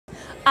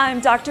I'm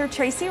Dr.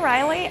 Tracy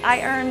Riley.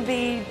 I earned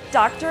the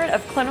Doctorate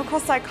of Clinical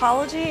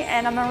Psychology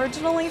and I'm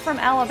originally from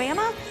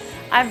Alabama.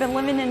 I've been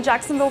living in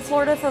Jacksonville,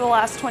 Florida for the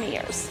last 20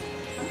 years.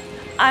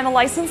 I'm a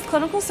licensed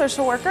clinical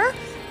social worker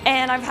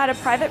and I've had a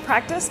private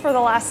practice for the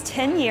last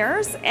 10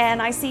 years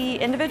and I see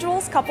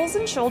individuals, couples,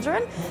 and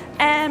children.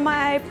 And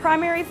my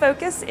primary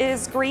focus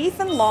is grief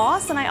and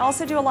loss, and I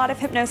also do a lot of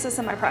hypnosis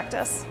in my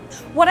practice.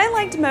 What I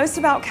liked most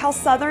about Cal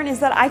Southern is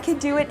that I could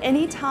do it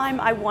anytime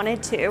I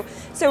wanted to.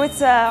 So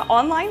it's an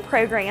online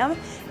program,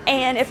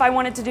 and if I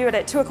wanted to do it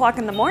at 2 o'clock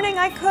in the morning,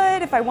 I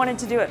could. If I wanted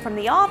to do it from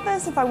the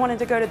office, if I wanted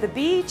to go to the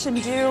beach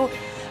and do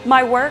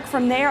my work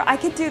from there, I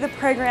could do the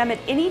program at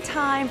any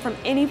time from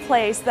any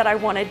place that I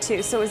wanted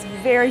to, so it was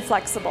very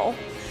flexible.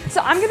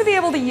 So I'm going to be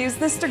able to use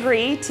this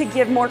degree to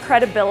give more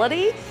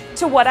credibility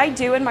to what I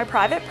do in my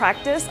private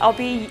practice. I'll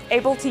be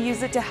able to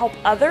use it to help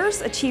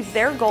others achieve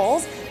their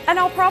goals, and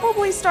I'll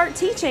probably start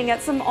teaching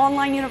at some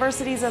online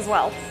universities as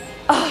well.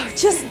 Oh,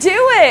 just do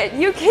it!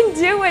 You can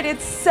do it!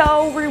 It's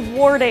so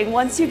rewarding.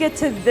 Once you get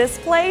to this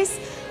place,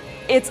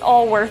 it's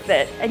all worth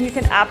it, and you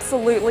can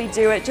absolutely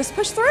do it. Just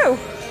push through.